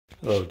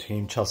Hello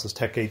team, Chelsea's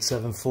Tech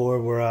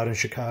 874. We're out in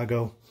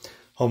Chicago.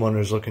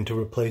 Homeowner's looking to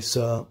replace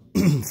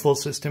full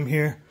system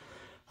here.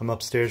 I'm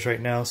upstairs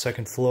right now,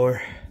 second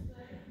floor.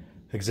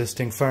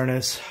 Existing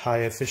furnace, high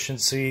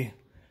efficiency,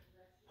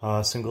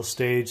 single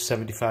stage,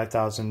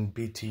 75,000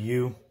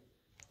 BTU.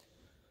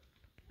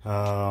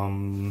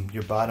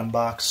 Your bottom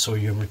box or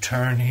your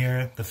return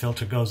here, the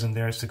filter goes in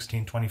there,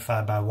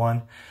 1625 by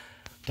 1.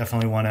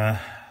 Definitely want to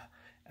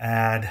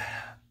add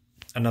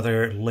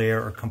another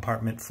layer or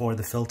compartment for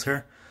the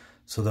filter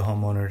so the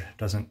homeowner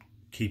doesn't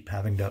keep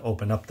having to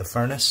open up the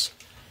furnace.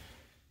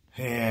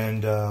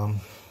 And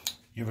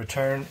your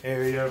return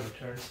area,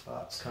 return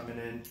spots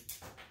coming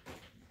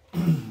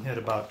in at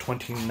about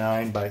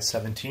 29 by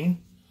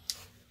 17.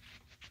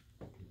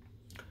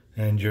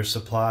 And your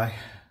supply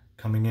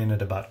coming in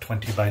at about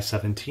 20 by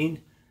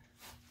 17.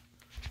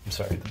 I'm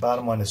sorry, the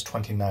bottom one is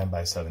 29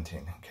 by 17,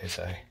 in case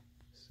I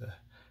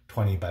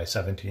 20 by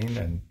 17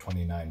 and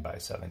 29 by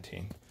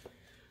 17.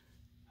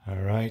 All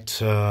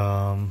right,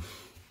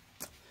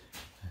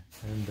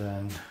 and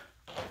then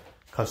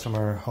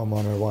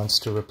homeowner wants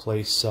to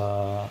replace,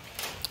 also,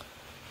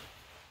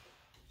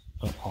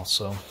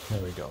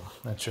 there we go,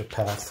 that's your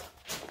path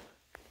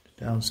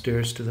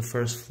downstairs to the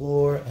first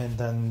floor, and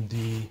then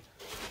the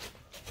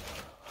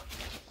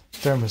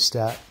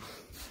thermostat.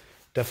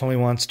 Definitely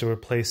wants to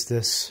replace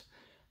this,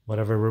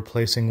 whatever we're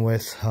replacing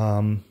with.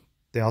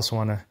 They also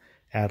want to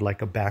add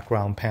like a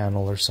background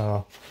panel or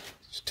so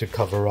to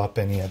cover up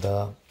any of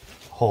the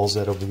holes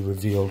that will be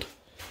revealed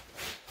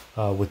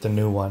with the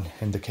new one,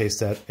 in the case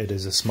that it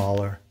is a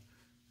smaller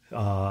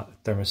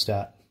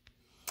thermostat.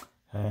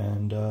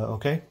 And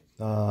okay,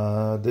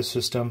 this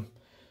system,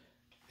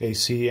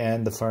 AC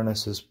and the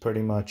furnace, is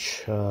pretty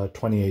much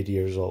 28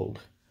 years old.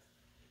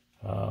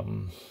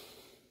 All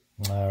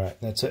right,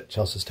 that's it.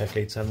 Chelsea's Tech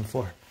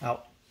 874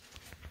 out.